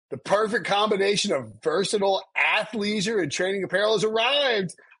The perfect combination of versatile athleisure and training apparel has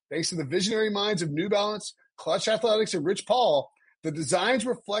arrived. Thanks to the visionary minds of New Balance, Clutch Athletics, and Rich Paul, the designs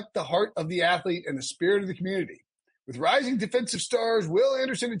reflect the heart of the athlete and the spirit of the community. With rising defensive stars Will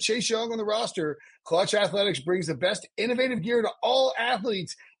Anderson and Chase Young on the roster, Clutch Athletics brings the best innovative gear to all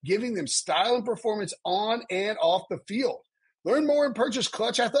athletes, giving them style and performance on and off the field. Learn more and purchase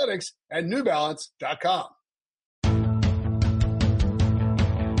Clutch Athletics at newbalance.com.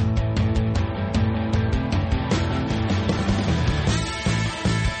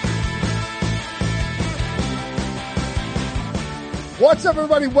 What's up,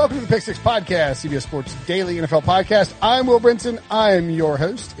 everybody? Welcome to the Pick Six Podcast, CBS Sports Daily NFL Podcast. I'm Will Brinson. I am your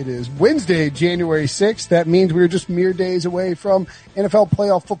host. It is Wednesday, January 6th. That means we're just mere days away from NFL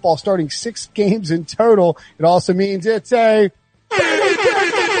playoff football starting 6 games in total. It also means it's a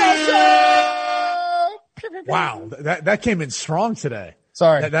wow. That came in strong today.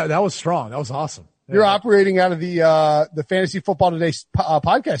 Sorry. That was strong. That was awesome. You're operating out of the Fantasy Football Today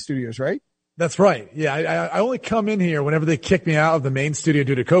podcast studios, right? That's right. Yeah. I only come in here whenever they kick me out of the main studio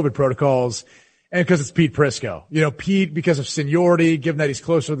due to COVID protocols and because it's Pete Prisco. You know, Pete, because of seniority, given that he's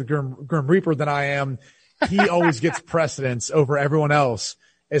closer to the Grim Reaper than I am, he always gets precedence over everyone else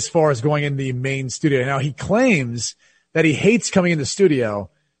as far as going in the main studio. Now, he claims that he hates coming in the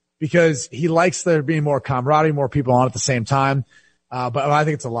studio because he likes there being more camaraderie, more people on at the same time. But I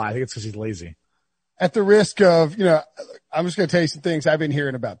think it's a lie. I think it's because he's lazy. At the risk of, I'm just going to tell you some things I've been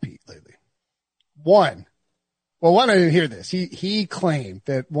hearing about Pete lately. One, I didn't hear this. He claimed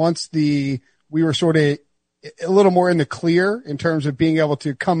that once we were sort of a little more in the clear in terms of being able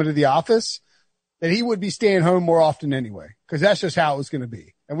to come into the office, that he would be staying home more often anyway, because that's just how it was going to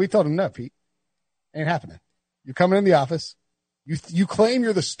be. And we told him, no, Pete, ain't happening. You're coming in the office. You claim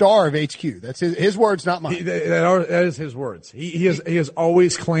you're the star of HQ. That's his words, not mine. That is his words. He has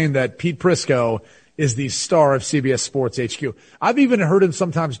always claimed that Pete Prisco is the star of CBS Sports HQ. I've even heard him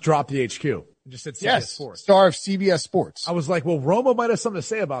sometimes drop the HQ. Just said CBS Sports. Star of CBS Sports. I was like, well, Romo might have something to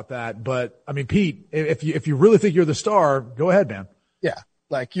say about that, but I mean, Pete, if you really think you're the star, go ahead, man. Yeah.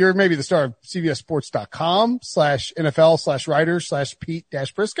 Like you're maybe the star of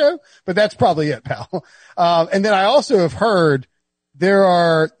CBSSports.com/NFL/writer/Pete-Prisco, but that's probably it, pal. And then I also have heard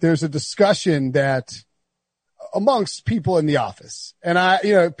there's a discussion that amongst people in the office. And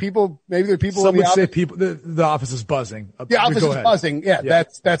maybe there are people in the office. Some would say the office is buzzing. The office is buzzing. Yeah,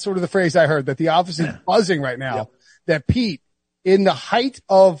 that's sort of the phrase I heard, that the office is buzzing right now. Yep. That Pete, in the height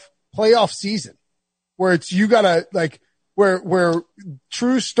of playoff season, where it's, you gotta where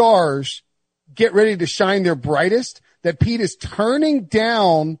true stars get ready to shine their brightest, that Pete is turning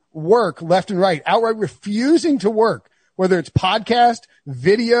down work left and right, outright refusing to work, whether it's podcast,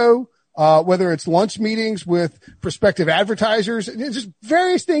 video, whether it's lunch meetings with prospective advertisers, just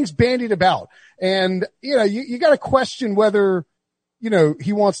various things bandied about. And, you got to question whether,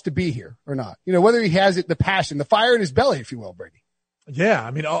 he wants to be here or not, whether he has the passion, the fire in his belly, if you will, Brady. Yeah. I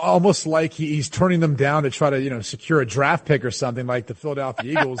mean, almost like he's turning them down to try to, secure a draft pick or something like the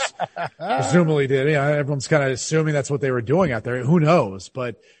Philadelphia Eagles presumably did. Everyone's kind of assuming that's what they were doing out there. Who knows?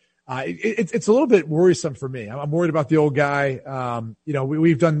 But it's a little bit worrisome for me. I'm worried about the old guy.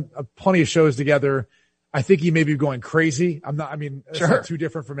 We've done plenty of shows together. I think he may be going crazy. It's not too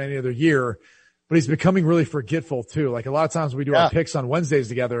different from any other year, but he's becoming really forgetful too. Like a lot of times we do our picks on Wednesdays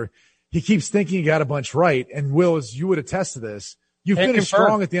together, he keeps thinking he got a bunch right. And Will, as you would attest to this, you finished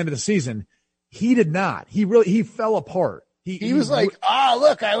strong at the end of the season. He did not. He fell apart. He was like,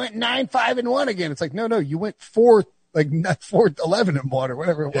 look, I went 9-5-1 again. It's like, no, you went 4-11-1 or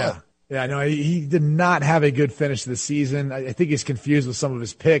whatever it was. Yeah, no, he did not have a good finish to the season. I think he's confused with some of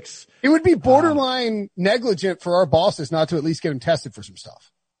his picks. It would be borderline negligent for our bosses not to at least get him tested for some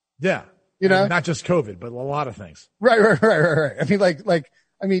stuff. Yeah. Not just COVID, but a lot of things. Right. I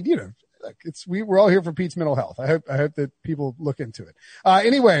mean, we're all here for Pete's mental health. I hope that people look into it.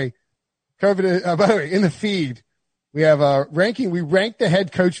 Anyway, COVID, by the way, in the feed, we have a ranking. We ranked the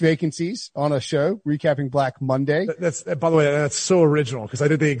head coach vacancies on a show, recapping Black Monday. By the way, that's so original because I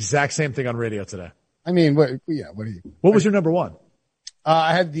did the exact same thing on radio today. I mean, what was your number one?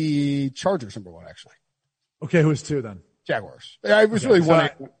 I had the Chargers number one, actually. Okay. Who was two then? Jaguars. I was really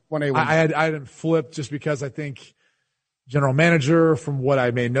 1A. I had him flipped just because I think general manager, from what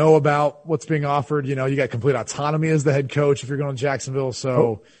I may know about what's being offered, you got complete autonomy as the head coach if you're going to Jacksonville.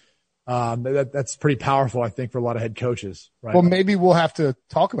 So, that's pretty powerful, I think, for a lot of head coaches. Right? Well, maybe we'll have to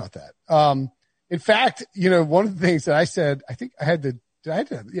talk about that. In fact, one of the things that I said, I think I had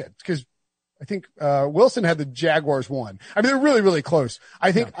because I think Wilson had the Jaguars one. I mean, they're really, really close.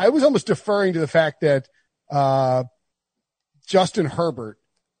 I think I was almost deferring to the fact that Justin Herbert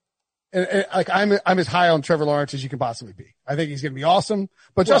and like I'm as high on Trevor Lawrence as you can possibly be. I think he's going to be awesome,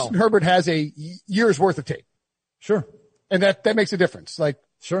 but Justin Herbert has a year's worth of tape. Sure. And that makes a difference. Like,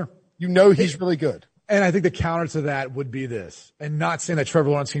 sure. He's really good. And I think the counter to that would be this, and not saying that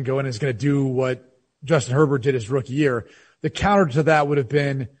Trevor Lawrence can go in and is going to do what Justin Herbert did his rookie year. The counter to that would have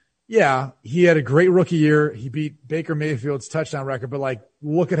been, yeah, he had a great rookie year. He beat Baker Mayfield's touchdown record, but like,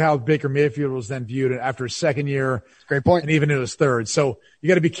 look at how Baker Mayfield was then viewed after his second year. Great point. And even in his third. So you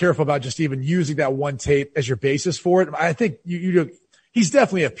got to be careful about just even using that one tape as your basis for it. I think he's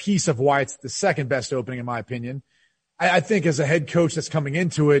definitely a piece of why it's the second best opening, in my opinion. I think as a head coach that's coming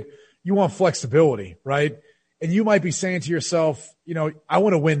into it, you want flexibility, right? And you might be saying to yourself, I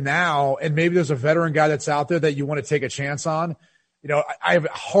want to win now. And maybe there's a veteran guy that's out there that you want to take a chance on. I have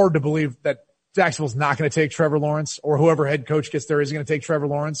hard to believe that Jacksonville's not going to take Trevor Lawrence, or whoever head coach gets there isn't going to take Trevor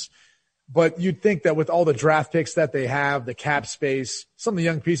Lawrence. But you'd think that with all the draft picks that they have, the cap space, some of the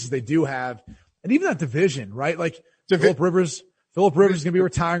young pieces they do have, and even that division, right? Like Phillip Rivers is going to be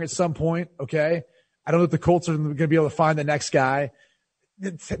retiring at some point. Okay. I don't know if the Colts are going to be able to find the next guy.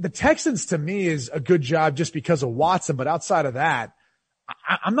 The Texans, to me, is a good job just because of Watson. But outside of that,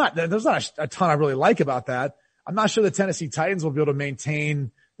 there's not a ton I really like about that. I'm not sure the Tennessee Titans will be able to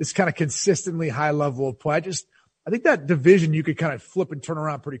maintain this kind of consistently high level of play. I think that division you could kind of flip and turn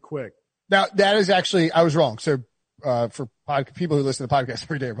around pretty quick. Now, that is actually, I was wrong. So, for people who listen to the podcast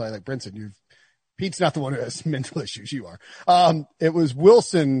every day are probably like, Brinson, Pete's not the one who has mental issues. You are. It was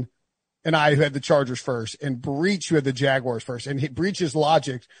Wilson and I who had the Chargers first, and Breach who had the Jaguars first. And Breach's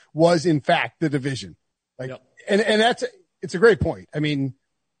logic was, in fact, the division. And it's a great point. I mean,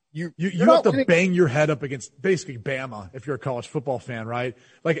 you have to bang your head up against basically Bama if you're a college football fan, right?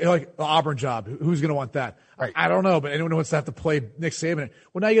 Like the Auburn job. Who's going to want that? Right. I don't know, but anyone who wants to have to play Nick Saban.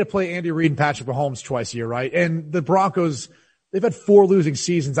 Well, now you got to play Andy Reid and Patrick Mahomes twice a year, right? And the Broncos, they've had 4 losing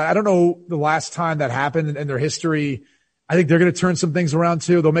seasons. I don't know the last time that happened in their history. I think they're going to turn some things around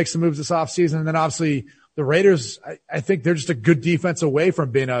too. They'll make some moves this offseason. And then obviously the Raiders, I think they're just a good defense away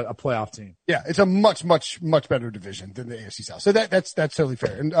from being a playoff team. Yeah. It's a much, much, much better division than the AFC South. So that's totally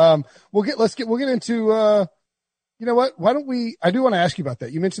fair. And, we'll get into, you know what? Why don't I do want to ask you about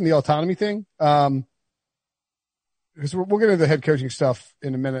that. You mentioned the autonomy thing. Because we'll get into the head coaching stuff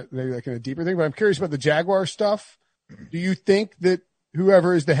in a minute, maybe like in a deeper thing, but I'm curious about the Jaguar stuff. Do you think that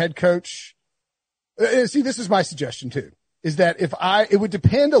whoever is the head coach, see, this is my suggestion too, is that it would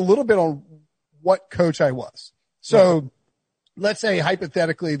depend a little bit on what coach I was. So let's say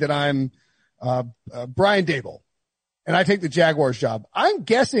hypothetically that I'm, Brian Daboll and I take the Jaguars job. I'm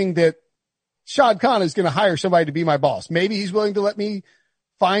guessing that Shad Khan is going to hire somebody to be my boss. Maybe he's willing to let me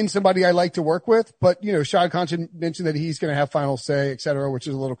find somebody I like to work with, but Shad Khan should mention that he's going to have final say, et cetera, which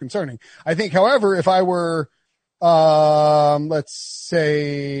is a little concerning. I think, however, if I were, let's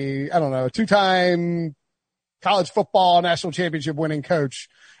say, I don't know, a 2-time college football national championship winning coach,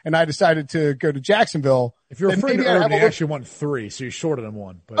 and I decided to go to Jacksonville. If you're referring to Urban, he actually won 3, so you shorted him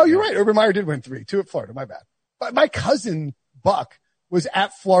 1. But, you're right. Urban Meyer did win 3, 2 at Florida. My bad. But my cousin Buck was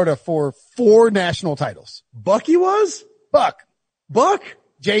at Florida for 4 national titles. Bucky was? Buck.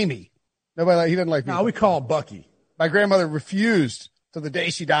 Jamie. Nobody, he didn't like me. No, we call him Bucky. My grandmother refused to the day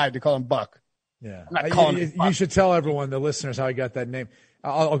she died to call him Buck. Yeah. I'm not calling him Buck. You should tell everyone, the listeners, how he got that name.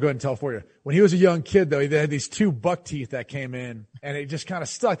 I'll go ahead and tell for you. When he was a young kid, though, he had these 2 buck teeth that came in, and it just kind of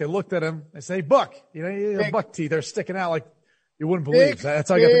stuck. They looked at him and said, "Hey, Buck, buck teeth. They're sticking out like you wouldn't believe." That's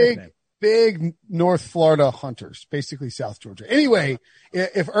how he got the nickname. Big North Florida hunters, basically South Georgia. Anyway,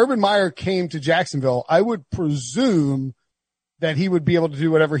 if Urban Meyer came to Jacksonville, I would presume that he would be able to do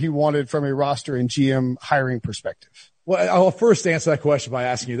whatever he wanted from a roster and GM hiring perspective. Well, I'll first answer that question by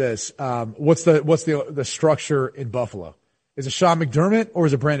asking you this. What's the structure in Buffalo? Is it Sean McDermott or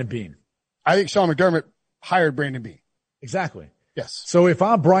is it Brandon Beane? I think Sean McDermott hired Brandon Beane. Exactly. Yes. So if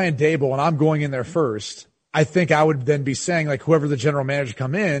I'm Brian Daboll and I'm going in there first, I think I would then be saying, like, whoever the general manager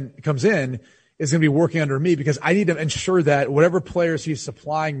comes in is going to be working under me, because I need to ensure that whatever players he's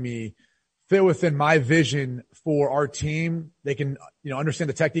supplying me fit within my vision for our team. They can, understand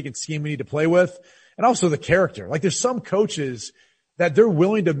the technique and scheme we need to play with, and also the character. Like, there's some coaches that they're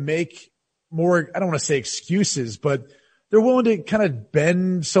willing to make more, I don't want to say excuses, but they're willing to kind of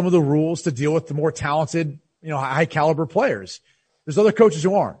bend some of the rules to deal with the more talented, high caliber players. There's other coaches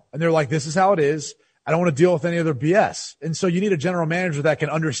who aren't, and they're like, this is how it is. I don't want to deal with any other BS. And so you need a general manager that can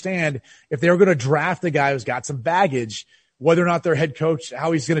understand if they're going to draft a guy who's got some baggage, whether or not their head coach,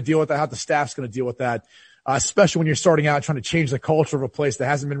 how he's going to deal with that, how the staff's going to deal with that, especially when you're starting out trying to change the culture of a place that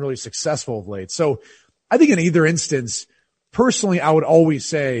hasn't been really successful of late. So I think in either instance, personally, I would always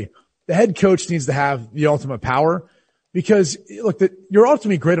say the head coach needs to have the ultimate power. Because look, you're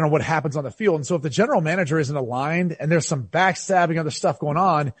ultimately graded on what happens on the field. And so if the general manager isn't aligned and there's some backstabbing, other stuff going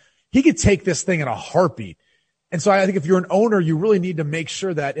on, he could take this thing in a heartbeat. And so I think if you're an owner, you really need to make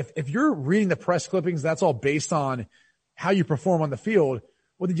sure that if you're reading the press clippings, that's all based on how you perform on the field.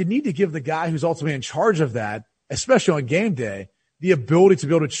 Well, then you need to give the guy who's ultimately in charge of that, especially on game day, the ability to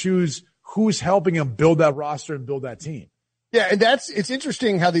be able to choose who's helping him build that roster and build that team. Yeah. And it's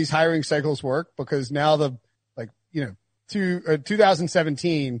interesting how these hiring cycles work, because now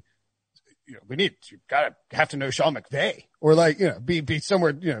 2017, you have to know Sean McVay, or be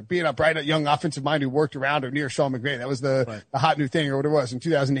somewhere, being a bright young offensive mind who worked around or near Sean McVay. That was the hot new thing, or what it was in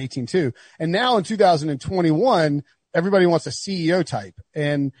 2018 too. And now in 2021, everybody wants a CEO type.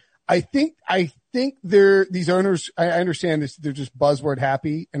 And I think these owners, I understand this, they're just buzzword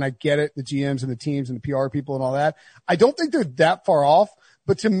happy, and I get it, the GMs and the teams and the PR people and all that. I don't think they're that far off,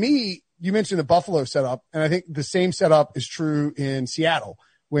 but to me, you mentioned the Buffalo setup, and I think the same setup is true in Seattle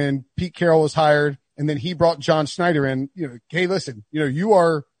when Pete Carroll was hired, and then he brought John Schneider in. Hey, listen, we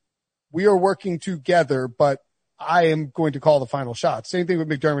are working together, but I am going to call the final shot. Same thing with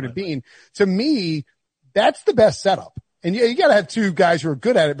McDermott and Bean. To me, that's the best setup. And you got to have two guys who are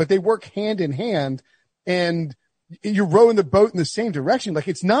good at it, but they work hand in hand, and you're rowing the boat in the same direction. Like,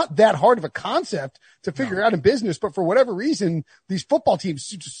 it's not that hard of a concept to figure out in business, but for whatever reason, these football teams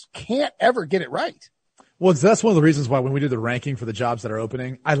just can't ever get it right. Well, that's one of the reasons why when we did the ranking for the jobs that are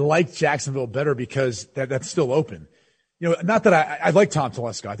opening, I like Jacksonville better, because that's still open. Not that I like Tom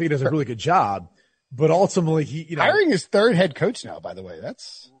Telesco. I think he does a really good job, but ultimately hiring his third head coach now, by the way.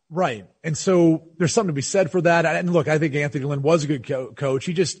 That's right. And so there's something to be said for that. And look, I think Anthony Lynn was a good coach.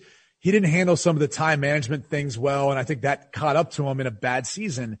 He didn't handle some of the time management things well, and I think that caught up to him in a bad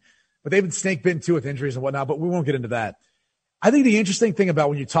season. But they've been snake bitten too with injuries and whatnot, but we won't get into that. I think the interesting thing about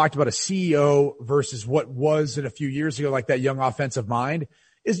when you talked about a CEO versus what was it a few years ago, like that young offensive mind,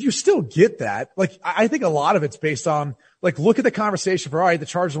 is you still get that. Like, I think a lot of it's based on, look at the conversation for, all right, the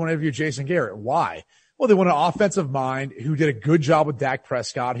Chargers want to interview Jason Garrett. Why? Well, they want an offensive mind who did a good job with Dak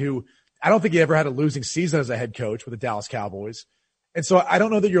Prescott, who I don't think he ever had a losing season as a head coach with the Dallas Cowboys. And so I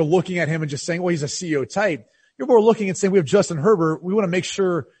don't know that you're looking at him and just saying, well, he's a CEO type. You're more looking and saying, we have Justin Herbert. We want to make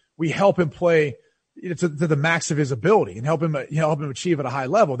sure we help him play to the max of his ability and help him achieve at a high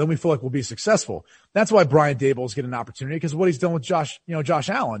level. Then we feel like we'll be successful. That's why Brian Daboll's getting an opportunity, because of what he's done with Josh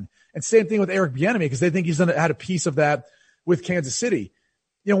Allen. And same thing with Eric Bieniemy, because they think he's had a piece of that with Kansas City.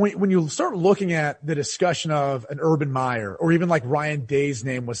 When you start looking at the discussion of an Urban Meyer, or even like Ryan Day's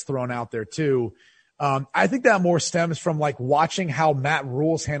name was thrown out there too, I think that more stems from watching how Matt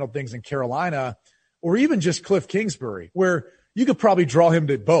Rule's handled things in Carolina, or even just Cliff Kingsbury, where you could probably draw him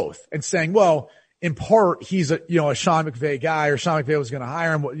to both and saying, well, in part, he's a Sean McVay guy, or Sean McVay was going to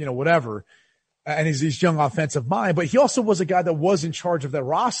hire him, whatever. And he's this young offensive mind, but he also was a guy that was in charge of that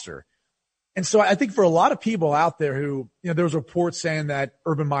roster. And so I think for a lot of people out there who, there was reports saying that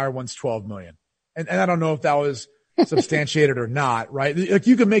Urban Meyer wants $12 million. And I don't know if that was substantiated or not, right? Like,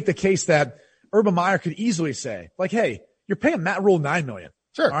 you could make the case that Urban Meyer could easily say, hey, you're paying Matt Rule $9 million.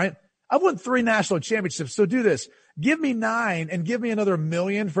 Sure. All right. I've won 3 national championships. So do this. Give me 9 and give me another $1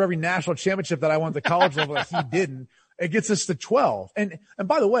 million for every national championship that I won at the college level that he didn't. It gets us to 12. And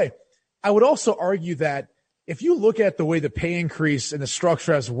by the way, I would also argue that if you look at the way the pay increase and the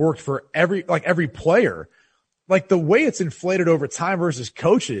structure has worked for every player, the way it's inflated over time versus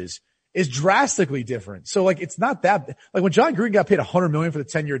coaches is drastically different. So it's not that, when John Gruden got paid $100 million for the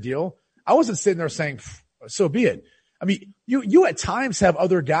 10-year deal, I wasn't sitting there saying, so be it. I mean, you at times have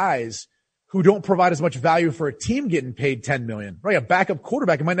other guys who don't provide as much value for a team getting paid $10 million, right? A backup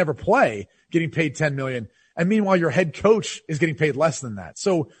quarterback who might never play getting paid $10 million. And meanwhile, your head coach is getting paid less than that.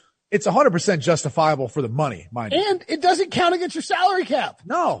 So it's 100% justifiable for the money, mind you. And it doesn't count against your salary cap.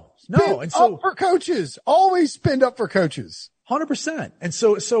 No. And so up for coaches, always spend up for coaches. 100%. And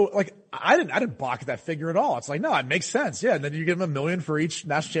so I didn't balk at that figure at all. It's no, it makes sense. Yeah. And then you give him $1 million for each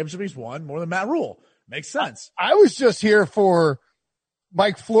national championship he's won, more than Matt Rule. Makes sense. I was just here for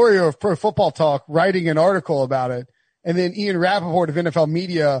Mike Florio of Pro Football Talk writing an article about it. And then Ian Rappaport of NFL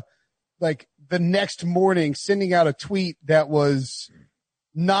Media, the next morning, sending out a tweet that was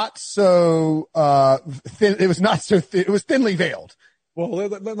not so thin. It was not so thin. It was thinly veiled. Well,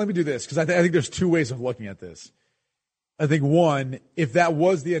 let me do this, because I think there's 2 ways of looking at this. I think one, if that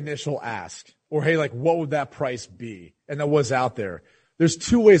was the initial ask, or hey, what would that price be? And that was out there. There's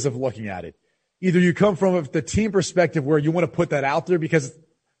 2 ways of looking at it. Either you come from the team perspective where you want to put that out there because it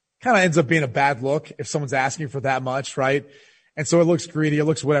kind of ends up being a bad look if someone's asking for that much, right? And so it looks greedy, it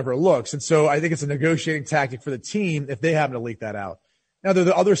looks whatever it looks. And so I think it's a negotiating tactic for the team if they happen to leak that out. Now,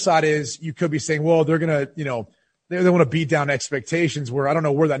 the other side is you could be saying, well, they're going to they want to beat down expectations where I don't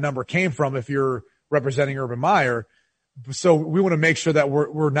know where that number came from if you're representing Urban Meyer. So we want to make sure that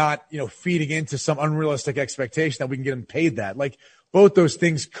we're not, feeding into some unrealistic expectation that we can get him paid that. Like both those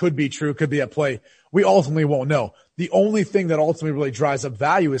things could be true, could be at play. We ultimately won't know. The only thing that ultimately really drives up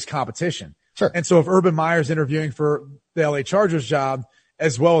value is competition. Sure. And so if Urban Meyer's interviewing for the LA Chargers job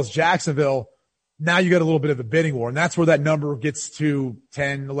as well as Jacksonville, now you got a little bit of a bidding war. And that's where that number gets to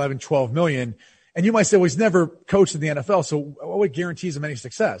 10, 11, 12 million. And you might say, well, he's never coached in the NFL. So what guarantees him any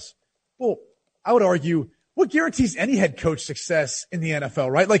success? Well, I would argue, what guarantees any head coach success in the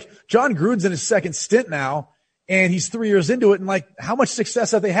NFL, right? Like John Gruden's in his second stint now and he's 3 years into it. And like, how much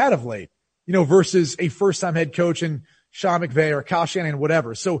success have they had of late, versus a first time head coach in Sean McVay or Kyle Shanahan,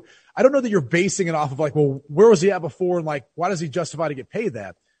 whatever. So I don't know that you're basing it off of like, well, where was he at before? And like, why does he justify to get paid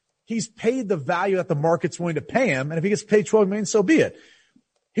that? He's paid the value that the market's willing to pay him. And if he gets paid $12 million, so be it.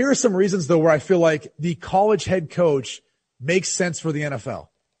 Here are some reasons though, where I feel like the college head coach makes sense for the NFL.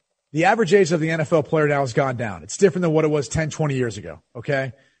 The average age of the NFL player now has gone down. It's different than what it was 10, 20 years ago.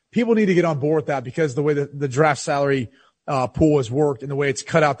 Okay. People need to get on board with that because the way that the draft salary pool has worked and the way it's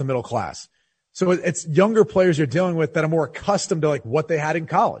cut out the middle class. So it's younger players you're dealing with that are more accustomed to like what they had in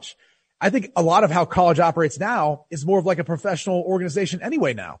college. I think a lot of how college operates now is more of like a professional organization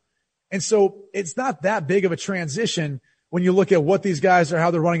anyway now. And so it's not that big of a transition when you look at what these guys are,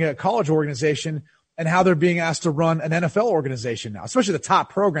 how they're running a college organization and how they're being asked to run an NFL organization now, especially the top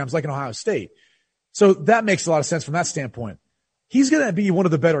programs like in Ohio State. So that makes a lot of sense from that standpoint. He's going to be one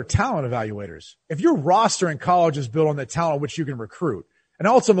of the better talent evaluators. If your roster in college is built on the talent which you can recruit, and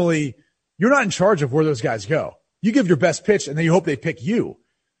ultimately you're not in charge of where those guys go. You give your best pitch and then you hope they pick you.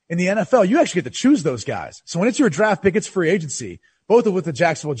 In the NFL, you actually get to choose those guys. So when it's your draft pick, it's free agency. Both of which the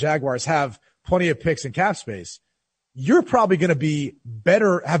Jacksonville Jaguars have plenty of picks and cap space. You're probably going to be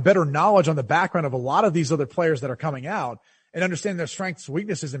have better knowledge on the background of a lot of these other players that are coming out and understand their strengths,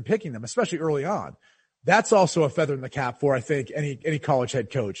 weaknesses in picking them, especially early on. That's also a feather in the cap for, I think, any college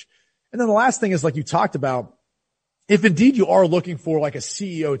head coach. And then the last thing is, like you talked about, if indeed you are looking for like a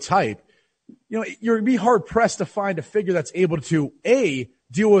CEO type, you're going to be hard pressed to find a figure that's able to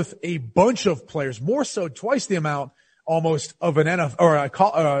deal with a bunch of players, more so twice the amount almost of an NFL or an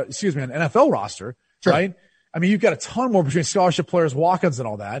NFL roster, sure. Right? I mean, you've got a ton more between scholarship players, walk-ons and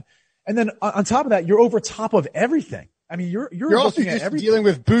all that. And then on top of that, you're over top of everything. I mean, you're also just dealing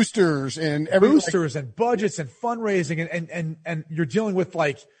with boosters and and budgets and fundraising and you're dealing with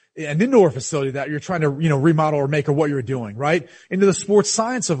like an indoor facility that you're trying to, remodel or make or what you're doing, right? Into the sports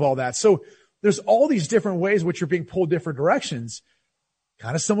science of all that. So there's all these different ways which you're being pulled different directions,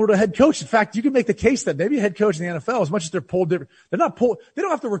 kind of similar to a head coach. In fact, you can make the case that maybe a head coach in the NFL, as much as they're pulled different, they don't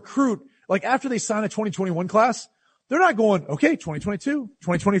have to recruit. Like after they sign a 2021 class, they're not going, okay, 2022,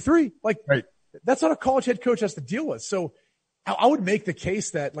 2023. Like right. That's what a college head coach has to deal with. So I would make the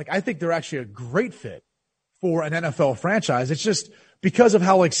case that like, I think they're actually a great fit for an NFL franchise. It's just because of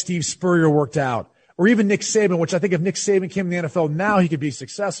how like Steve Spurrier worked out or even Nick Saban, which I think if Nick Saban came to the NFL now, he could be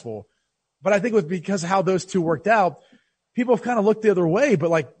successful. But I think because of how those two worked out, people have kind of looked the other way. But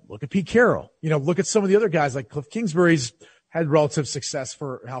like, look at Pete Carroll, look at some of the other guys like Cliff Kingsbury's had relative success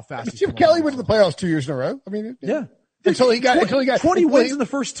for how fast. Chip Kelly went to the playoffs 2 years in a row. I mean, yeah. Until he got 20 wins in the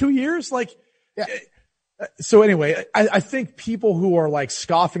first 2 years. Like, yeah. So anyway, I think people who are like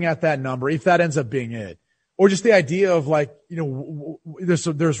scoffing at that number, if that ends up being it, or just the idea of like,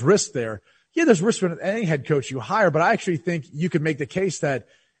 there's risk there. Yeah, there's risk with any head coach you hire, but I actually think you could make the case that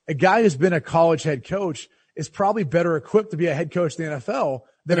a guy who's been a college head coach is probably better equipped to be a head coach in the NFL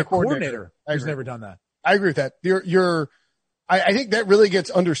than a coordinator who's never done that. I agree with that. I think that really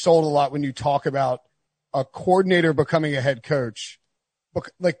gets undersold a lot when you talk about a coordinator becoming a head coach.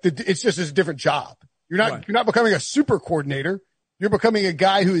 It's just a different job. You're not becoming a super coordinator. You're becoming a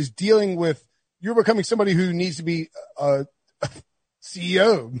guy who is you're becoming somebody who needs to be a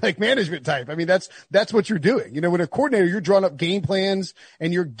CEO, like management type. I mean, that's what you're doing. When a coordinator, you're drawing up game plans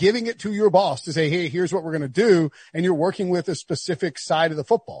and you're giving it to your boss to say, hey, here's what we're going to do. And you're working with a specific side of the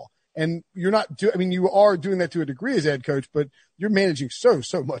football. And you are doing that to a degree as a head coach, but you're managing so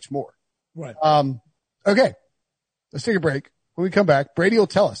much more. Right. Okay. Let's take a break. When we come back, Brady will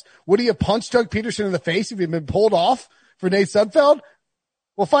tell us, would he have punched Doug Peterson in the face if he'd been pulled off for Nate Sudfeld?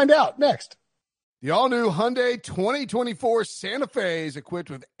 We'll find out next. The all-new Hyundai 2024 Santa Fe is equipped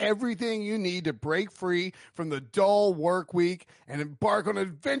with everything you need to break free from the dull work week and embark on an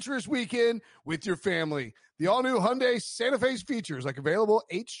adventurous weekend with your family. The all-new Hyundai Santa Fe's features like available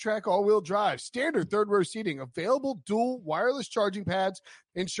H-Track all-wheel drive, standard third-row seating, available dual wireless charging pads,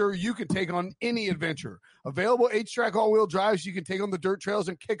 ensure you can take on any adventure. Available H-Track all-wheel drives, you can take on the dirt trails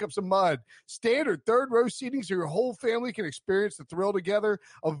and kick up some mud. Standard third-row seating so your whole family can experience the thrill together.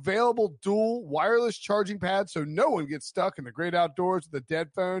 Available dual wireless charging pads so no one gets stuck in the great outdoors with a dead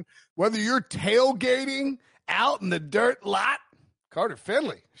phone. Whether you're tailgating out in the dirt lot, Carter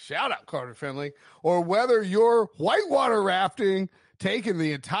Finley, shout out Carter Finley, or whether you're whitewater rafting, taking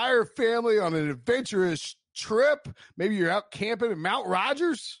the entire family on an adventurous trip, maybe you're out camping in Mount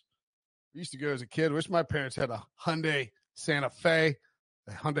Rogers. I used to go as a kid. Wish my parents had a Hyundai Santa Fe.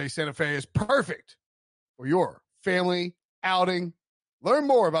 The Hyundai Santa Fe is perfect for your family outing. Learn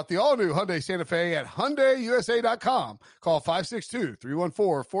more about the all-new Hyundai Santa Fe at HyundaiUSA.com. Call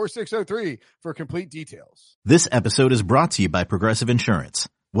 562-314-4603 for complete details. This episode is brought to you by Progressive Insurance.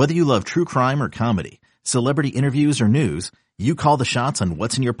 Whether you love true crime or comedy, celebrity interviews or news, you call the shots on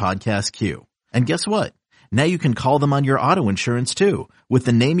what's in your podcast queue. And guess what? Now you can call them on your auto insurance too with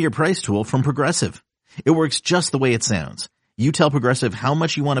the Name Your Price tool from Progressive. It works just the way it sounds. You tell Progressive how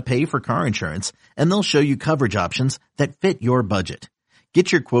much you want to pay for car insurance, and they'll show you coverage options that fit your budget.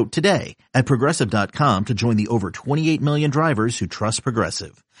 Get your quote today at Progressive.com to join the over 28 million drivers who trust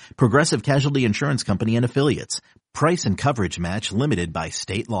Progressive. Progressive Casualty Insurance Company and Affiliates. Price and coverage match limited by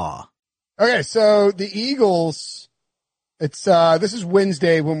state law. Okay, so the Eagles, it's this is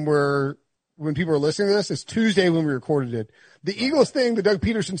Wednesday when people are listening to this. It's Tuesday when we recorded it. The Eagles thing, the Doug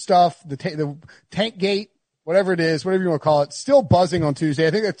Peterson stuff, the tank gate, whatever it is, whatever you want to call it, still buzzing on Tuesday.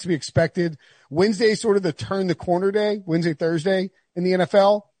 I think that's to be expected. Wednesday is sort of the turn the corner day, Wednesday, Thursday in the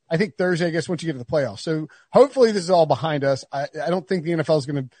NFL. I think Thursday, I guess, once you get to the playoffs. So hopefully this is all behind us. I don't think the NFL is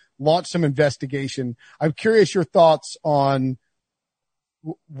going to launch some investigation. I'm curious your thoughts on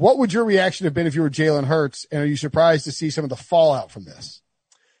what would your reaction have been if you were Jalen Hurts, and are you surprised to see some of the fallout from this?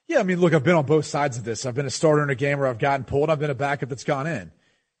 Yeah, I mean, look, I've been on both sides of this. I've been a starter in a game where I've gotten pulled. I've been a backup that's gone in.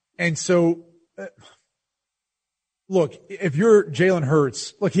 And so, look, if you're Jalen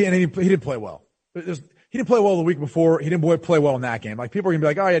Hurts, look, he didn't play well. He didn't play well the week before. He didn't play well in that game. Like, people are going to be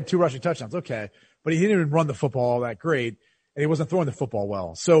like, oh, he had 2 rushing touchdowns. Okay. But he didn't even run the football all that great, and he wasn't throwing the football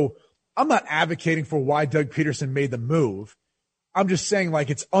well. So I'm not advocating for why Doug Peterson made the move. I'm just saying, like,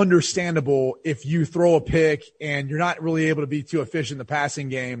 it's understandable if you throw a pick and you're not really able to be too efficient in the passing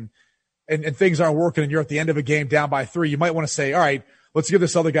game and things aren't working and you're at the end of a game down by 3. You might want to say, all right, let's give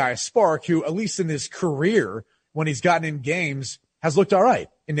this other guy a spark who, at least in his career, when he's gotten in games, has looked all right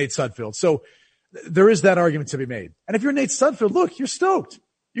in Nate Sudfeld. So there is that argument to be made. And if you're Nate Sudfeld, look, you're stoked.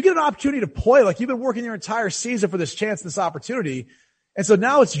 You get an opportunity to play. Like, you've been working your entire season for this chance, this opportunity. And so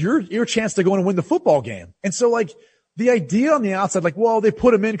now it's your chance to go in and win the football game. And so, like, the idea on the outside, like, well, they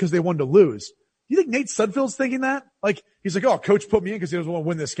put him in because they wanted to lose. You think Nate Sudfeld's thinking that? Like, he's like, oh, coach put me in because he doesn't want to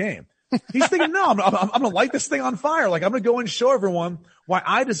win this game. He's thinking, no, I'm going to light this thing on fire. Like, I'm going to go and show everyone why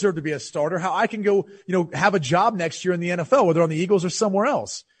I deserve to be a starter, how I can go, have a job next year in the NFL, whether on the Eagles or somewhere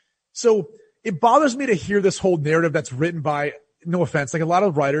else. So it bothers me to hear this whole narrative that's written by, no offense, like a lot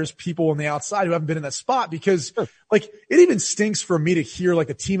of writers, people on the outside who haven't been in that spot, because like, it even stinks for me to hear like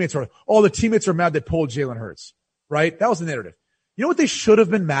the teammates are mad they pulled Jalen Hurts, right? That was the narrative. You know what they should have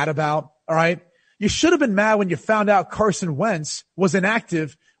been mad about? All right. You should have been mad when you found out Carson Wentz was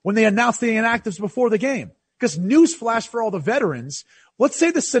inactive when they announced the inactives before the game. Because newsflash for all the veterans, let's say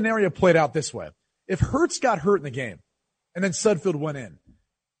the scenario played out this way. If Hurts got hurt in the game and then Sudfeld went in,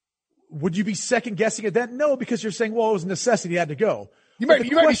 would you be second guessing it then? No, because you're saying, well, it was a necessity. He had to go. You might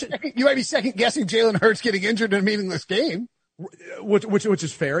be second guessing Jalen Hurts getting injured in a meaningless game, which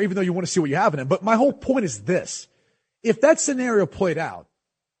is fair, even though you want to see what you have in him. But my whole point is this. If that scenario played out,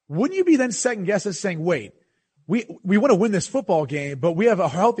 wouldn't you be then second guessing saying, wait, we want to win this football game, but we have a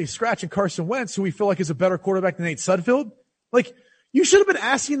healthy scratch in Carson Wentz, who we feel like is a better quarterback than Nate Sudfeld? Like, you should have been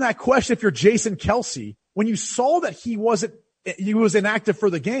asking that question if you're Jason Kelce when you saw that he was inactive for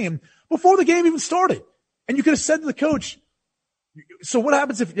the game before the game even started. And you could have said to the coach, so what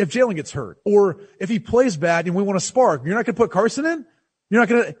happens if Jalen gets hurt, or if he plays bad and we want to spark? You're not going to put Carson in? You're not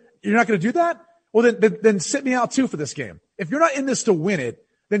going to do that? Well, then sit me out too for this game. If you're not in this to win it,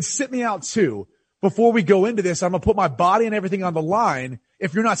 then sit me out too. Before we go into this, I'm going to put my body and everything on the line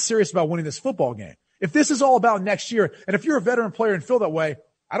if you're not serious about winning this football game. If this is all about next year, and if you're a veteran player and feel that way,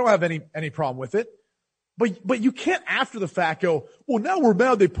 I don't have any problem with it. But you can't after the fact go, well, now we're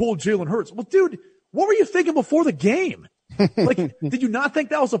mad they pulled Jalen Hurts. Well, dude, what were you thinking before the game? Like, did you not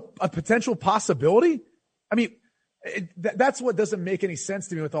think that was a potential possibility? I mean, that's what doesn't make any sense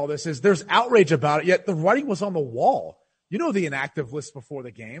to me with all this is there's outrage about it, yet the writing was on the wall. You know the inactive list before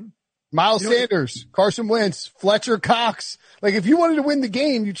the game. Miles Sanders, Carson Wentz, Fletcher Cox. Like if you wanted to win the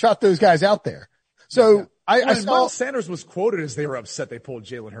game, you trot those guys out there. So I saw Miles Sanders was quoted as they were upset they pulled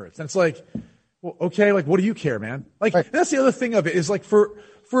Jalen Hurts. And it's like, well, okay, like what do you care, man? Like that's the other thing of it is like for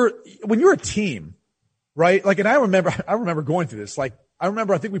when you're a team, right? Like, and I remember going through this. Like I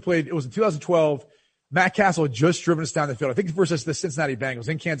think we played, it was in 2012. Matt Castle had just driven us down the field. I think versus the Cincinnati Bengals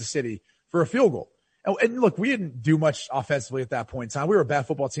in Kansas City for a field goal. And look, we didn't do much offensively at that point in time. We were a bad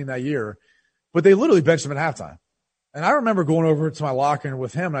football team that year, but they literally benched him at halftime. And I remember going over to my locker and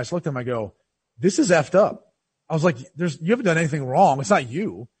with him and I just looked at him, I go, this is effed up. I was like, you haven't done anything wrong. It's not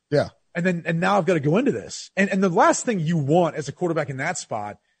you. Yeah. And now I've got to go into this. And the last thing you want as a quarterback in that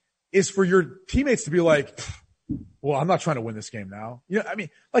spot is for your teammates to be like, well, I'm not trying to win this game now. You know, I mean,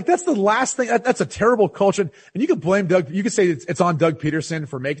 like that's the last thing. That's a terrible culture. And you can blame Doug. You can say it's on Doug Peterson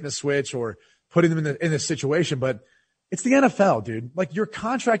for making the switch or putting them in this situation, but it's the NFL, dude. Like your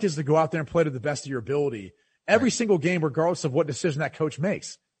contract is to go out there and play to the best of your ability every single game, regardless of what decision that coach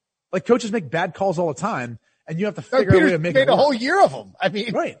makes. Like coaches make bad calls all the time and you have to figure out a way to make it work. A whole year of them. I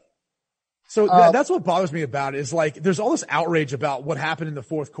mean, right. So that's what bothers me about it is like, there's all this outrage about what happened in the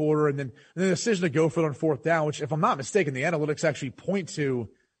fourth quarter and then the decision to go for it on fourth down, which if I'm not mistaken, the analytics actually point to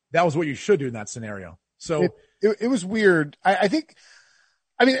that was what you should do in that scenario. So it was weird.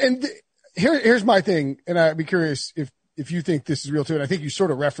 Here's my thing. And I'd be curious if you think this is real too. And I think you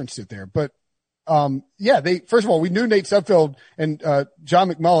sort of referenced it there, but, first of all, we knew Nate Sudfeld and, John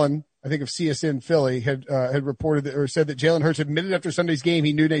McMullen, I think of CSN Philly had reported that, or said that Jalen Hurts admitted after Sunday's game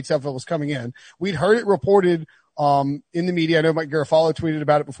he knew Nate Sudfeld was coming in. We'd heard it reported in the media. I know Mike Garafolo tweeted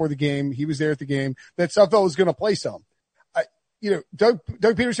about it before the game. He was there at the game that Sudfeld was going to play some. Doug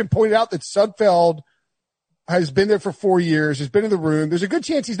Peterson pointed out that Sudfeld has been there for 4 years, has been in the room. There's a good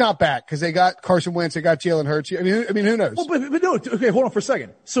chance he's not back because they got Carson Wentz, they got Jalen Hurts. I mean, who knows? Well, but no, okay, hold on for a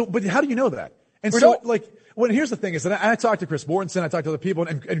second. So, but how do you know that? And so, like, here's the thing is that I talked to Chris Mortensen, I talked to other people,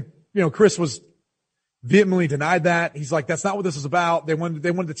 and Chris was vehemently denied that. He's like, that's not what this is about. They wanted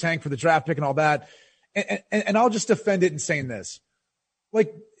the tank for the draft pick and all that. And I'll just defend it in saying this.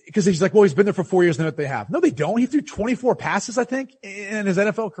 Like, because he's like, well, he's been there for 4 years, and what they have. No, they don't. He threw 24 passes, I think, in his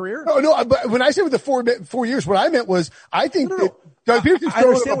NFL career. No, but when I said with the 4 years, what I meant was, I think that Doug Peterson's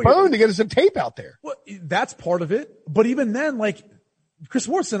throwing a bone to get us some tape out there. Well, that's part of it. But even then, like, Chris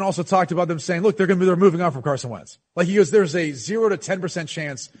Mortensen also talked about them saying, look, they're moving on from Carson Wentz. Like he goes, there's a 0 to 10%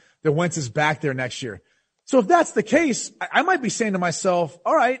 chance that Wentz is back there next year. So if that's the case, I might be saying to myself,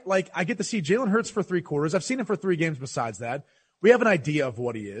 all right, like I get to see Jalen Hurts for 3 quarters. I've seen him for 3 games besides that. We have an idea of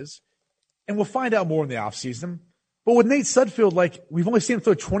what he is and we'll find out more in the offseason. But with Nate Sudfeld, like we've only seen him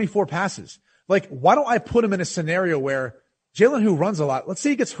throw 24 passes. Like why don't I put him in a scenario where Jalen, who runs a lot, let's say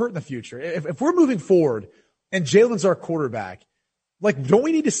he gets hurt in the future. If we're moving forward and Jalen's our quarterback, like, don't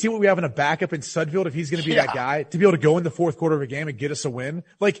we need to see what we have in a backup in Sudfeld if he's going to be that guy to be able to go in the fourth quarter of a game and get us a win?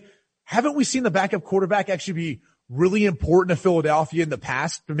 Like, haven't we seen the backup quarterback actually be really important to Philadelphia in the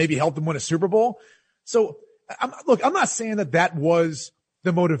past to maybe help them win a Super Bowl? So, I'm not saying that was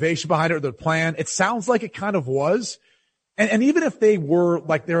the motivation behind it or the plan. It sounds like it kind of was. And even if they were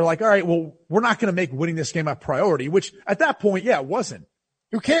like, all right, well, we're not going to make winning this game a priority, which at that point, it wasn't.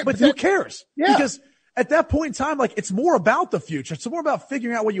 Who cares? But who cares? Yeah. Because at that point in time, like it's more about the future. It's more about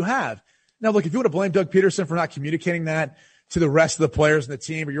figuring out what you have. Now, look, if you want to blame Doug Peterson for not communicating that to the rest of the players in the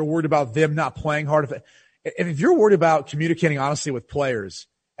team, or you're worried about them not playing hard, if you're worried about communicating honestly with players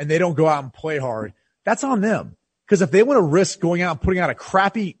and they don't go out and play hard, that's on them. Because if they want to risk going out and putting out a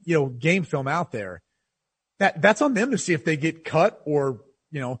crappy, game film out there, that's on them to see if they get cut or,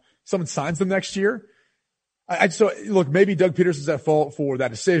 someone signs them next year. So look, maybe Doug Peterson's at fault for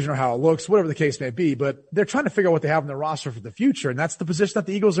that decision or how it looks, whatever the case may be, but they're trying to figure out what they have in their roster for the future. And that's the position that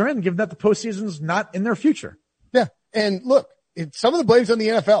the Eagles are in, given that the postseason's not in their future. Yeah. And look, some of the blame's on the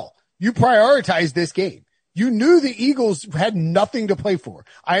NFL. You prioritized this game. You knew the Eagles had nothing to play for.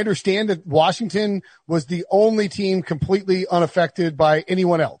 I understand that Washington was the only team completely unaffected by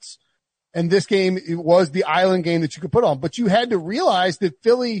anyone else. And this game, it was the island game that you could put on, but you had to realize that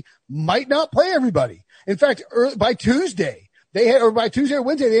Philly might not play everybody. In fact, by Tuesday or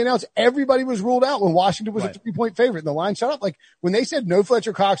Wednesday, they announced everybody was ruled out when Washington was a 3-point favorite and the line shot up. Like when they said no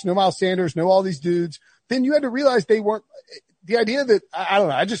Fletcher Cox, no Miles Sanders, no all these dudes, then you had to realize they weren't. The idea that I don't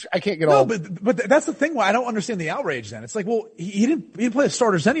know, I can't get all. But that's the thing why I don't understand the outrage then. It's like, well, he didn't play the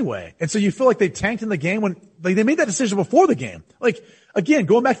starters anyway. And so you feel like they tanked in the game when like they made that decision before the game. Like again,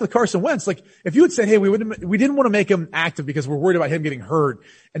 going back to the Carson Wentz, like if you had said, hey, we didn't want to make him active because we're worried about him getting hurt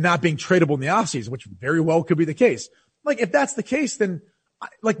and not being tradable in the offseason, which very well could be the case. Like if that's the case, then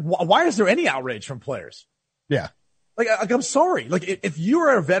like why is there any outrage from players? Yeah. Like, I'm sorry. Like, if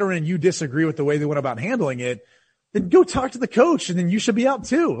you're a veteran and you disagree with the way they went about handling it, then go talk to the coach and then you should be out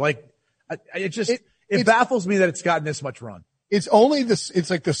too. Like, it baffles me that it's gotten this much run. It's only it's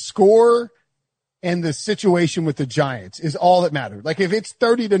like the score and the situation with the Giants is all that mattered. Like if it's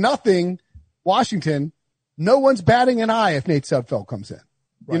 30-0 Washington, no one's batting an eye if Nate Sudfeld comes in,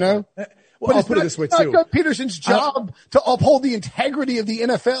 you know? Well, I'll put it this way too. It's not Doug Peterson's job to uphold the integrity of the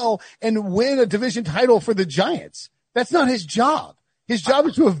NFL and win a division title for the Giants. That's not his job. His job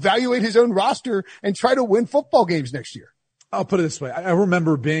is to evaluate his own roster and try to win football games next year. I'll put it this way. I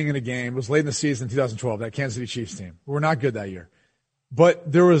remember being in a game, it was late in the season, 2012, that Kansas City Chiefs team. We were not good that year. But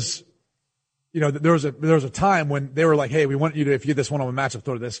there was a time when they were like, hey, we want you to, if you get this one-on-one matchup,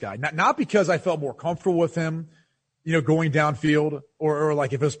 throw to this guy. Not because I felt more comfortable with him, going downfield or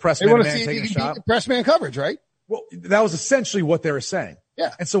like if it was press man taking a shot. Press man coverage, right? Well, that was essentially what they were saying.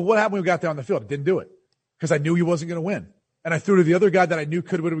 Yeah. And so what happened when we got there on the field? I didn't do it because I knew he wasn't going to win. And I threw to the other guy that I knew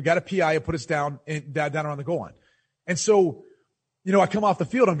could win. We got a PI and put us down around the goal line. And so, I come off the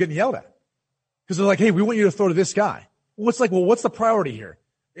field, I'm getting yelled at because they're like, hey, we want you to throw to this guy. Well, it's like, well, what's the priority here?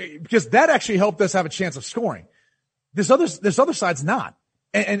 Because that actually helped us have a chance of scoring. This other side's not.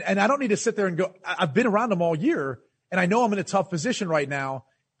 And I don't need to sit there and go, I've been around them all year and I know I'm in a tough position right now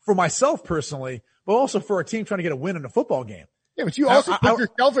for myself personally, but also for a team trying to get a win in a football game. Yeah, but you also put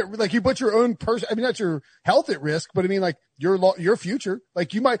yourself at, like, you put your own person, I mean, not your health at risk, but I mean, like, your future.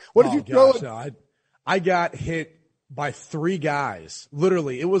 Like, you might, what if you throw it? No, I got hit by 3 guys.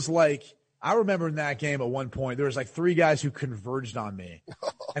 Literally, it was like, I remember in that game at one point, there was like 3 guys who converged on me.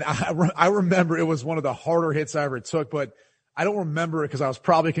 And I remember it was one of the harder hits I ever took, but I don't remember it because I was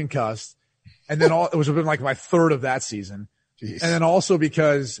probably concussed. And then it was been like my 3rd of that season. Jeez. And then also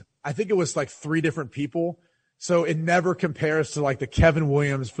because I think it was like 3 different people. So it never compares to like the Kevin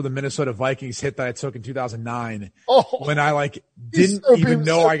Williams for the Minnesota Vikings hit that I took in 2009 when I like didn't even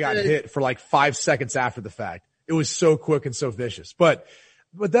know I got hit for like 5 seconds after the fact. It was so quick and so vicious. I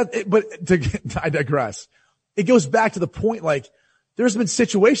digress. It goes back to the point, like there's been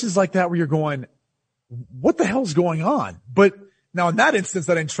situations like that where you're going, what the hell's going on? But now in that instance,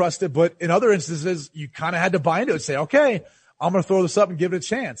 I didn't trust it. But in other instances, you kind of had to buy into it and say, okay, I'm going to throw this up and give it a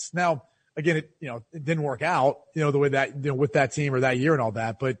chance. Now, again, it didn't work out, the way that, with that team or that year and all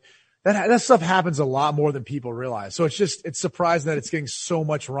that, but that stuff happens a lot more than people realize. So it's surprising that it's getting so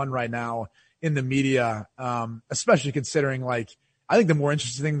much run right now in the media, especially considering like, I think the more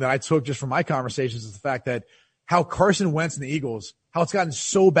interesting thing that I took just from my conversations is the fact that how Carson Wentz and the Eagles, how it's gotten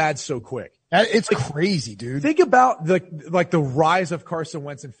so bad so quick. It's crazy, dude. Think about the rise of Carson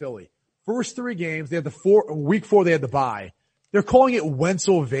Wentz in Philly. First 3 games, they had week 4, they had the bye. They're calling it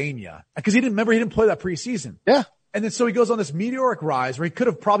Wentzylvania because he didn't play that preseason. Yeah. And then so he goes on this meteoric rise where he could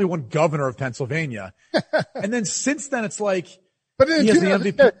have probably won governor of Pennsylvania. And then since then it's like, but then,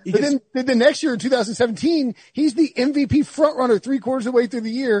 the next year in 2017, he's the MVP frontrunner 3/4 of the way through the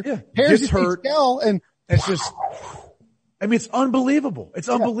year. Yeah. Gets hurt. And it's just, I mean, it's unbelievable. It's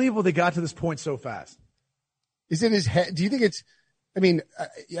unbelievable they got to this point so fast. Is it his head? Do you think it's, I mean,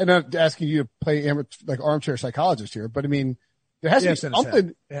 I'm not asking you to play like armchair psychologist here, but I mean, there has to be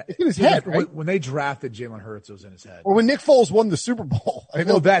something in his head, right? When they drafted Jalen Hurts, it was in his head. Or when Nick Foles won the Super Bowl. I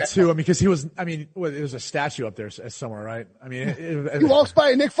know that too. I mean, because he was, there's a statue up there somewhere, right? I mean, he walks by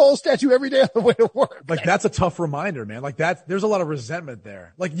a Nick Foles statue every day on the way to work. Like, that's a tough reminder, man. Like there's a lot of resentment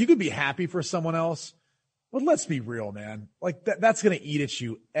there. Like, you could be happy for someone else, but let's be real, man. Like that's going to eat at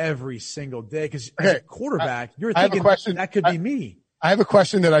you every single day. Cause as a quarterback, you're thinking that could be me. I have a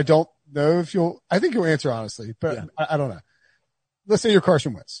question that I don't know if I think you'll answer honestly, but yeah. I don't know. Let's say you're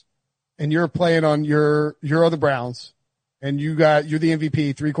Carson Wentz and you're playing on you're on the Browns and you're the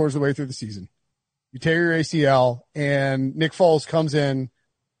MVP 3/4 of the way through the season. You tear your ACL and Nick Foles comes in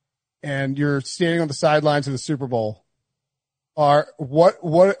and you're standing on the sidelines of the Super Bowl.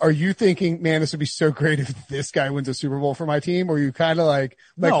 What are you thinking, man, this would be so great if this guy wins a Super Bowl for my team? Or you kind of like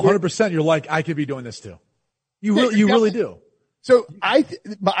no, 100%. You're like, I could be doing this too. You really do. So I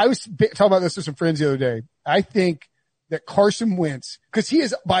was talking about this with some friends the other day. I think that Carson Wentz, cause he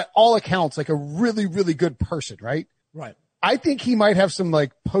is by all accounts like a really, really good person, right? Right. I think he might have some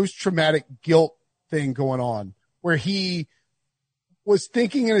like post-traumatic guilt thing going on where he was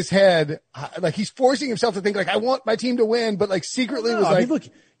thinking in his head, like he's forcing himself to think like, I want my team to win, but like secretly was like, I mean, look,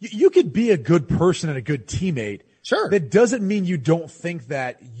 you could be a good person and a good teammate. Sure. That doesn't mean you don't think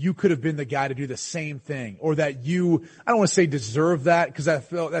that you could have been the guy to do the same thing or that I don't want to say deserve that because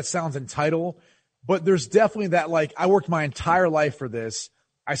that sounds entitled, but there's definitely that like, I worked my entire life for this.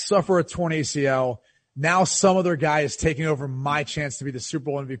 I suffer a torn ACL. Now some other guy is taking over my chance to be the Super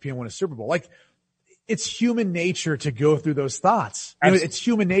Bowl MVP and win a Super Bowl. Like it's human nature to go through those thoughts. You know, it's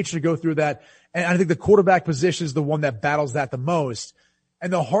human nature to go through that. And I think the quarterback position is the one that battles that the most.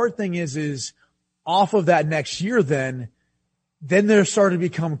 And the hard thing is off of that next year, then there started to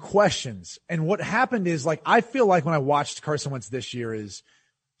become questions. And what happened is, like, I feel like when I watched Carson Wentz this year is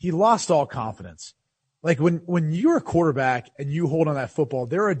he lost all confidence. Like when you're a quarterback and you hold on that football,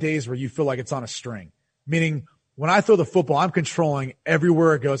 there are days where you feel like it's on a string, meaning when I throw the football, I'm controlling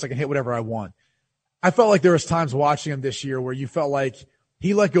everywhere it goes. I can hit whatever I want. I felt like there was times watching him this year where you felt like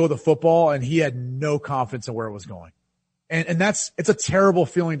he let go of the football and he had no confidence in where it was going. And it's a terrible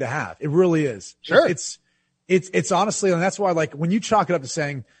feeling to have. It really is. Sure. It's honestly, and that's why, like, when you chalk it up to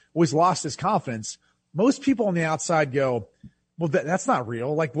saying, well, he's lost his confidence, most people on the outside go, well, that's not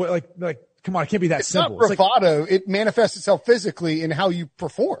real. Like, come on, it can't be that simple. It's not bravado. It manifests itself physically in how you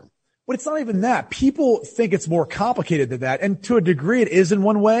perform. But it's not even that. People think it's more complicated than that. And to a degree, it is in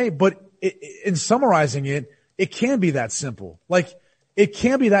one way, but in summarizing it, it can be that simple. Like, it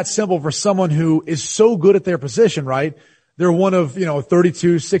can be that simple for someone who is so good at their position, right? They're one of,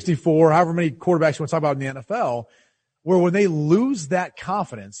 32, 64, however many quarterbacks you want to talk about in the NFL, where when they lose that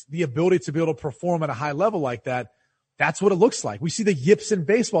confidence, the ability to be able to perform at a high level like that, that's what it looks like. We see the yips in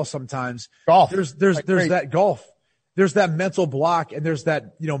baseball sometimes. Golf. There's that golf. There's that mental block, and there's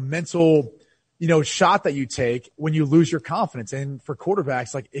that, mental, shot that you take when you lose your confidence. And for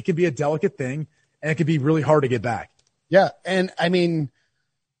quarterbacks, like, it can be a delicate thing, and it can be really hard to get back. Yeah. And I mean,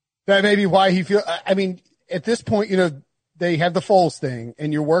 that may be why at this point, they have the Foles thing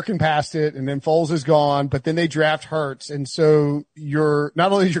and you're working past it, and then Foles is gone, but then they draft Hurts. And so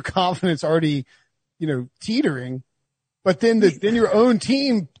not only is your confidence already, teetering, but then your own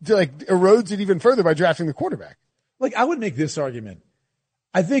team erodes it even further by drafting the quarterback. Like, I would make this argument.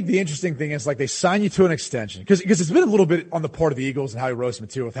 I think the interesting thing is, like, they sign you to an extension because it's been a little bit on the part of the Eagles and how he rose from it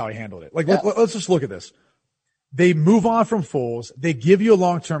too with how he handled it. Like, yeah. Let's just look at this. They move on from Foles. They give you a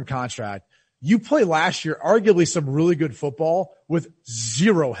long-term contract. You play last year, arguably some really good football with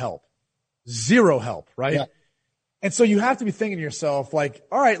zero help, right? Yeah. And so you have to be thinking to yourself, like,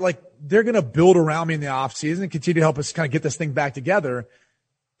 all right, like, they're going to build around me in the offseason and continue to help us kind of get this thing back together.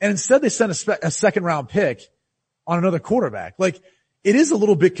 And instead they send a second round pick on another quarterback. Like, it is a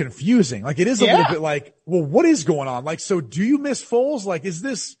little bit confusing. Like, it is a little bit like, well, what is going on? Like, so do you miss Foles? Like, is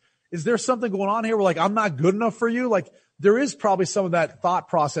there something going on here where, like, I'm not good enough for you? Like, there is probably some of that thought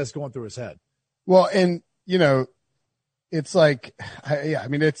process going through his head. Well, and it's like,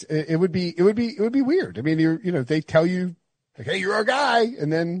 it would be weird. I mean, they tell you, like, hey, you're our guy,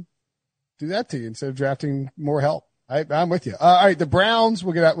 and then do that to you instead of drafting more help. I'm with you. All right. The Browns,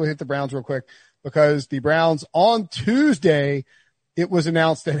 we'll hit the Browns real quick, because the Browns on Tuesday, it was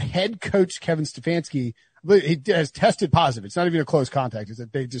announced that head coach Kevin Stefanski, he has tested positive. It's not even a close contact. It's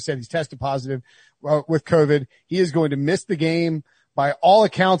that they just said he's tested positive with COVID. He is going to miss the game. By all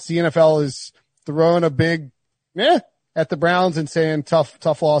accounts, the NFL is throwing a big at the Browns and saying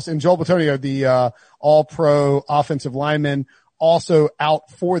tough loss. And Joel Bitonio, the all-pro offensive lineman, also out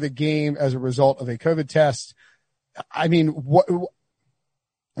for the game as a result of a COVID test. I mean, what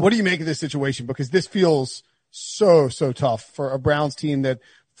do you make of this situation? Because this feels so tough for a Browns team that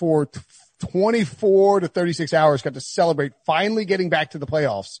for 24 to 36 hours got to celebrate finally getting back to the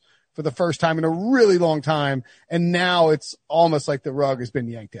playoffs for the first time in a really long time. And now it's almost like the rug has been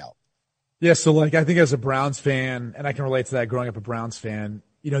yanked out. Yeah. So, like, I think as a Browns fan, and I can relate to that growing up a Browns fan,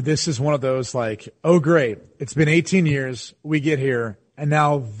 this is one of those, like, oh, great. It's been 18 years. We get here and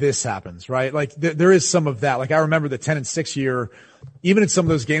now this happens, right? Like, there is some of that. Like, I remember the 10-6 year, even in some of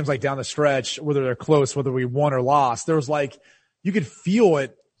those games, like down the stretch, whether they're close, whether we won or lost, there was, like, you could feel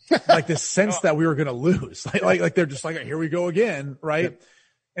it, like, this sense that we were going to lose. Like they're just like, here we go again. Right. Yeah.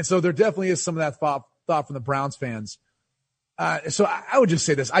 And so there definitely is some of that thought from the Browns fans. So I would just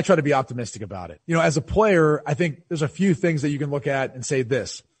say this. I try to be optimistic about it. As a player, I think there's a few things that you can look at and say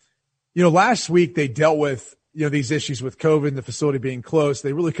this. Last week they dealt with, these issues with COVID and the facility being closed.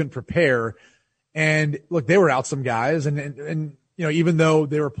 They really couldn't prepare. And look, they were out some guys. And even though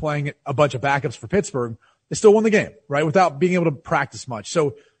they were playing a bunch of backups for Pittsburgh, they still won the game, right? Without being able to practice much.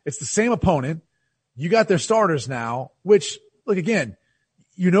 So it's the same opponent. You got their starters now, which, look, again,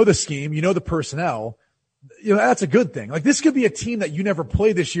 the scheme, the personnel. That's a good thing. Like, this could be a team that you never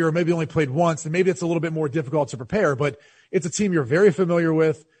played this year, or maybe only played once, and maybe it's a little bit more difficult to prepare, but it's a team you're very familiar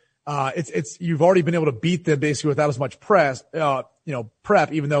with. You've already been able to beat them basically without as much prep,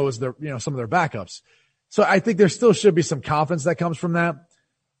 even though it was some of their backups. So I think there still should be some confidence that comes from that.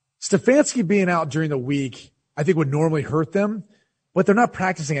 Stefanski being out during the week, I think, would normally hurt them, but they're not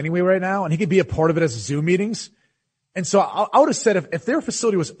practicing anyway right now, and he could be a part of it as Zoom meetings. And so I would have said if their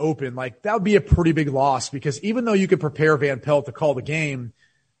facility was open, like that would be a pretty big loss, because even though you could prepare Van Pelt to call the game,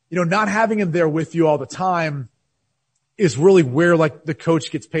 not having him there with you all the time is really where like the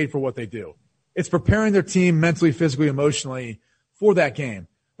coach gets paid for what they do. It's preparing their team mentally, physically, emotionally for that game.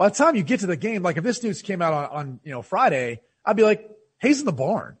 By the time you get to the game, like if this news came out on Friday, I'd be like, Hayes in the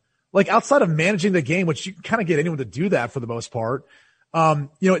barn. Like outside of managing the game, which you can kind of get anyone to do that for the most part.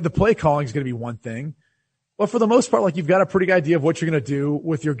 The play calling is going to be one thing, but for the most part, like you've got a pretty good idea of what you're going to do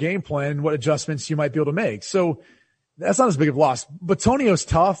with your game plan and what adjustments you might be able to make. So that's not as big of a loss. But Tonio's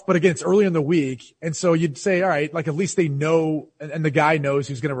tough, but again, it's early in the week. And so you'd say, all right, like at least they know, and the guy knows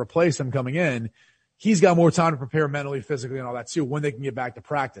who's going to replace him coming in. He's got more time to prepare mentally, physically, and all that too when they can get back to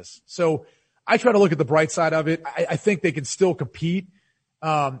practice. So I try to look at the bright side of it. I think they can still compete.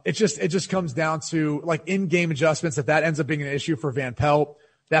 It just comes down to like in-game adjustments. If that ends up being an issue for Van Pelt,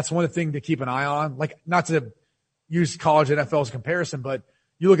 that's one thing to keep an eye on. Like not to use college NFL as a comparison, but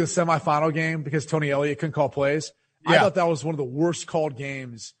you look at the semifinal game because Tony Elliott couldn't call plays. Yeah. I thought that was one of the worst called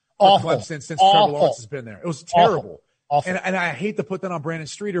games for Clemson since Trevor Lawrence has been there. It was terrible. Awful. And I hate to put that on Brandon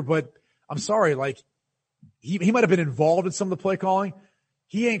Streeter, but I'm sorry. Like he might have been involved in some of the play calling.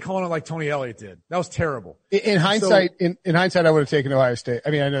 He ain't calling it like Tony Elliott did. That was terrible. In hindsight, in hindsight, I would have taken Ohio State. I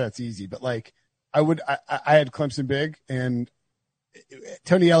mean, I know that's easy, but like I had Clemson big, and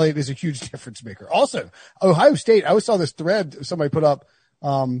Tony Elliott is a huge difference maker. Also, Ohio State, I always saw this thread somebody put up.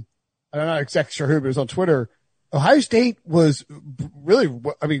 I'm not exactly sure who, but it was on Twitter. Ohio State was really,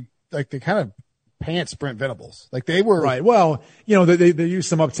 I mean, like they kind of pants Brent Venables. Like they were. Right. Well, they use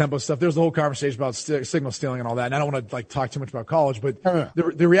some up-tempo stuff. There's a whole conversation about signal stealing and all that. And I don't want to like talk too much about college, but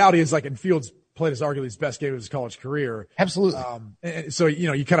the reality is like, and Fields played his arguably his best game of his college career. Absolutely. And so,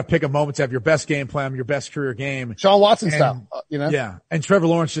 you kind of pick a moment to have your best game plan, your best career game. Sean Watson style, Yeah. And Trevor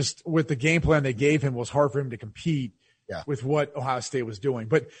Lawrence just with the game plan they gave him was hard for him to compete with what Ohio State was doing.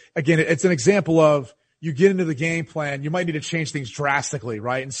 But again, it's an example of you get into the game plan, you might need to change things drastically,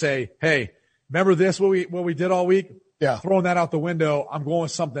 right? And say, hey, remember this, what we did all week? Yeah. Throwing that out the window. I'm going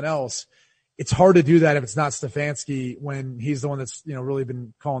with something else. It's hard to do that if it's not Stefanski when he's the one that's, really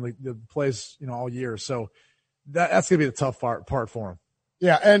been calling the plays, all year. So that's going to be the tough part for him.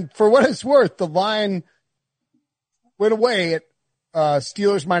 Yeah. And for what it's worth, the line went away at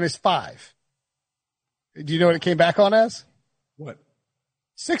Steelers -5. Do you know what it came back on as? What?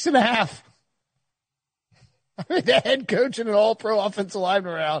 6.5. I mean, the head coach and an all-pro offensive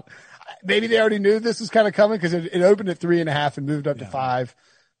lineman around. Maybe they already knew this was kind of coming because it opened at 3.5 and moved up to 5.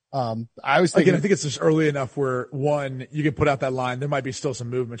 I was thinking, I think it's just early enough where you can put out that line. There might be still some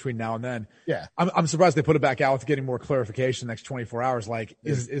movement between now and then. Yeah. I'm surprised they put it back out with getting more clarification the next 24 hours. Like,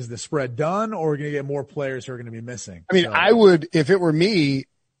 is the spread done or are we going to get more players who are going to be missing? I mean, I would, if it were me,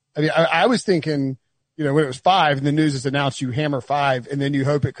 I was thinking, when it was 5 and the news is announced, you hammer 5 and then you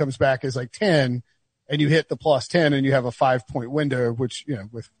hope it comes back as like 10 and you hit the +10 and you have a 5-point window, which,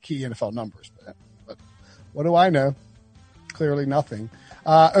 with key NFL numbers. But what do I know? Clearly nothing.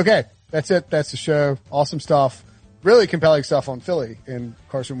 Okay. That's it. That's the show. Awesome stuff. Really compelling stuff on Philly and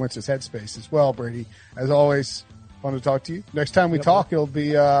Carson Wentz's headspace as well, Brady. As always, fun to talk to you. Next time we talk, it'll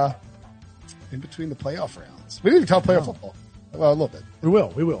be, in between the playoff rounds. We didn't even talk playoff football. Well, a little bit. We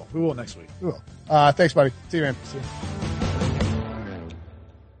will next week. We will. Thanks, buddy. See you, man. See you.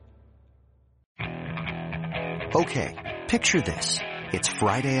 Okay, picture this. It's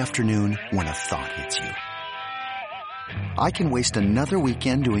Friday afternoon when a thought hits you. I can waste another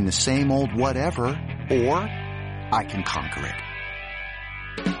weekend doing the same old whatever, or I can conquer it.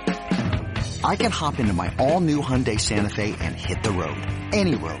 I can hop into my all-new Hyundai Santa Fe and hit the road.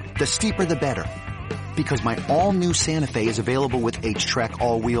 Any road. The steeper the better. Because my all-new Santa Fe is available with H-Track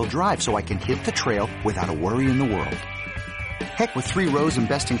all-wheel drive, so I can hit the trail without a worry in the world. Heck, with 3 rows and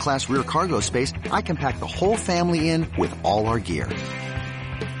best-in-class rear cargo space, I can pack the whole family in with all our gear.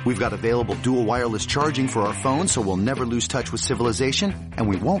 We've got available dual wireless charging for our phones, so we'll never lose touch with civilization, and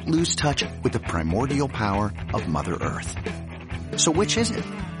we won't lose touch with the primordial power of Mother Earth. So which is it?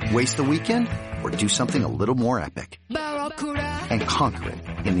 Waste the weekend or do something a little more epic? And conquer it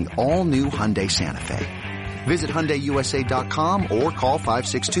in the all-new Hyundai Santa Fe. Visit HyundaiUSA.com or call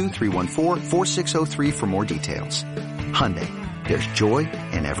 562-314-4603 for more details. Hyundai, there's joy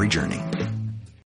in every journey.